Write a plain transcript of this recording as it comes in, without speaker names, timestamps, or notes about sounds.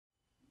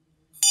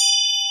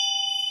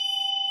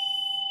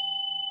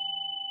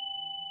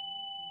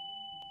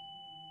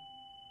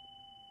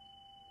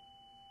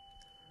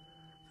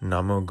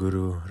Namo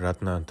Guru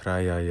Ratna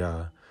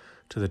Trayaya.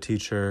 To the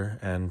teacher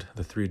and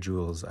the three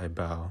jewels I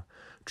bow.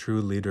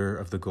 True leader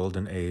of the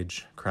golden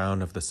age,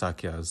 crown of the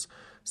Sakyas,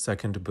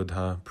 second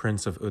Buddha,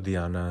 prince of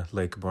Udayana,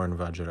 lake-born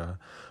Vajra,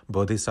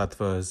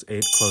 Bodhisattvas,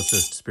 8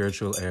 closest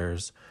spiritual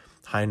heirs,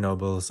 high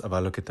nobles of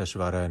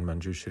Avalokiteshvara and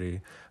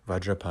Manjushri,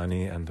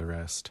 Vajrapani and the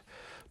rest.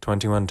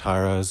 21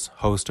 Taras,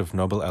 host of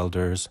noble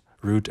elders,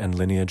 root and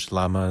lineage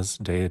lamas,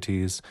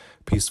 deities,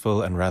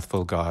 peaceful and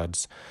wrathful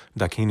gods,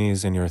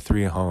 dakinis in your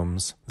 3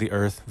 homes, the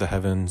earth, the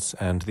heavens,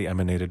 and the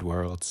emanated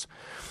worlds.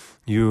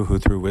 You who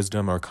through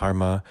wisdom or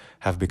karma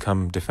have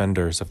become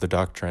defenders of the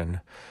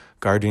doctrine,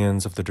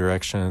 guardians of the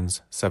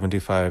directions,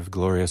 75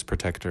 glorious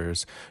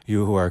protectors,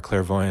 you who are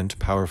clairvoyant,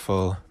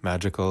 powerful,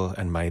 magical,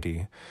 and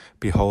mighty,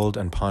 behold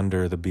and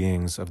ponder the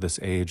beings of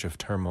this age of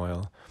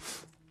turmoil.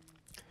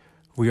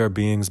 We are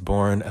beings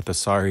born at the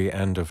sorry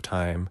end of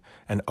time.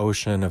 An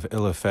ocean of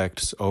ill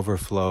effects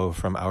overflow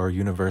from our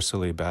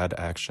universally bad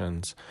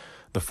actions.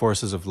 The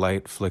forces of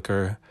light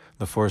flicker,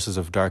 the forces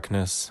of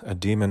darkness, a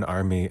demon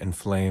army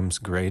inflames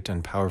great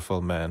and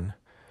powerful men.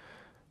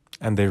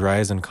 And they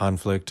rise in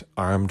conflict,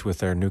 armed with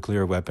their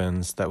nuclear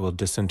weapons that will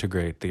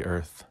disintegrate the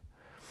earth.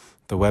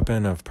 The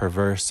weapon of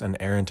perverse and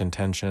errant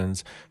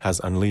intentions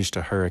has unleashed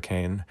a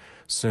hurricane.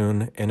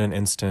 Soon, in an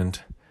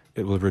instant,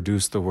 it will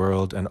reduce the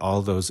world and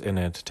all those in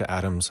it to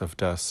atoms of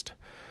dust.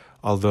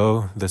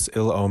 Although this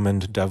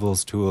ill-omened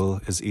devil's tool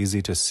is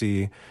easy to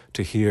see,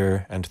 to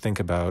hear, and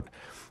think about,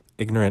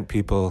 ignorant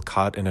people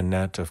caught in a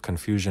net of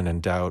confusion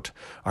and doubt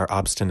are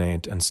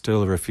obstinate and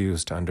still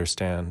refuse to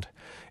understand.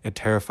 It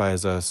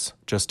terrifies us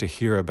just to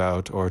hear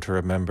about or to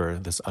remember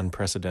this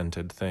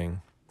unprecedented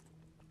thing.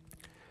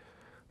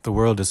 The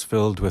world is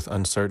filled with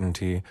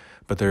uncertainty,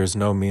 but there is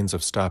no means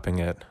of stopping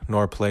it,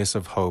 nor place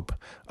of hope,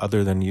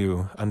 other than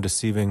you,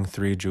 undeceiving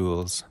 3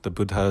 jewels, the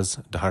Buddhas,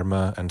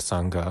 Dharma, and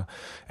Sangha,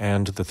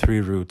 and the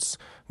 3 roots,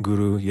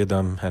 Guru,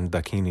 Yidam, and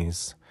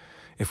Dakinis.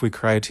 If we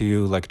cry to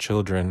you like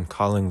children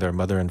calling their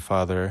mother and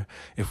father,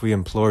 if we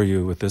implore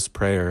you with this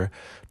prayer,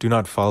 do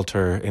not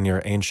falter in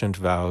your ancient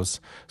vows,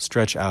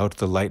 stretch out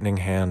the lightning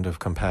hand of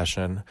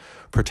compassion,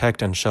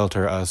 protect and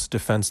shelter us,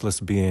 defenseless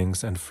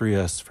beings, and free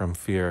us from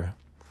fear.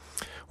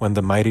 When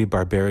the mighty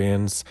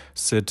barbarians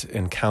sit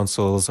in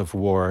councils of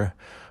war,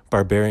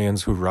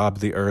 barbarians who rob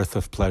the earth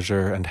of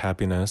pleasure and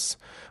happiness,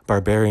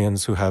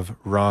 barbarians who have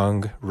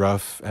wrong,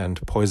 rough, and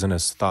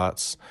poisonous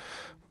thoughts,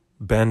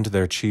 bend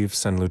their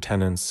chiefs and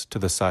lieutenants to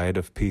the side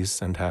of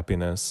peace and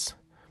happiness.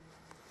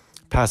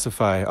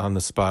 Pacify on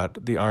the spot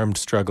the armed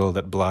struggle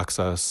that blocks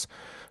us.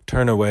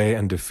 Turn away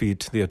and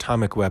defeat the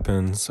atomic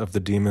weapons of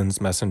the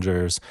demon's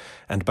messengers,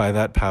 and by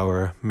that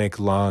power make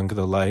long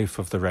the life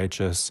of the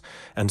righteous,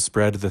 and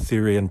spread the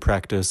theory and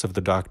practice of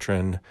the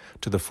doctrine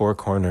to the 4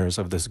 corners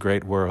of this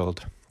great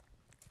world.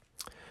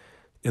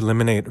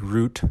 Eliminate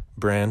root,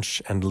 branch,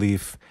 and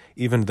leaf,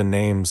 even the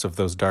names of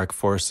those dark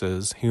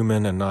forces,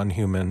 human and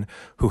non-human,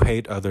 who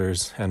hate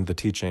others and the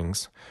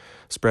teachings.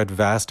 Spread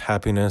vast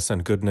happiness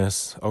and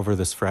goodness over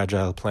this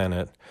fragile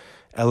planet.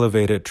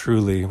 Elevate it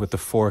truly with the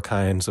 4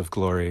 kinds of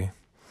glory.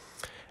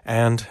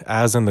 And,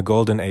 as in the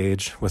golden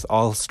age, with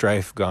all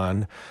strife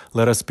gone,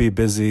 let us be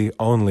busy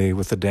only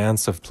with the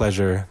dance of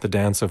pleasure, the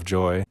dance of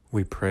joy.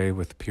 We pray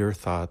with pure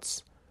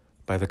thoughts,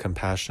 by the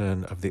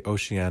compassion of the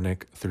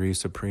oceanic 3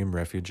 supreme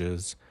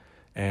refuges,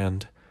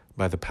 and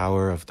by the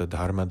power of the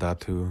Dharma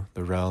Dhatu,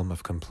 the realm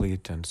of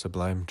complete and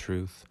sublime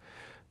truth.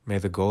 May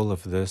the goal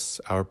of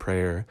this, our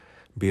prayer,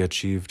 be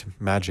achieved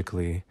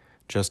magically,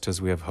 just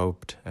as we have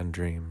hoped and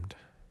dreamed.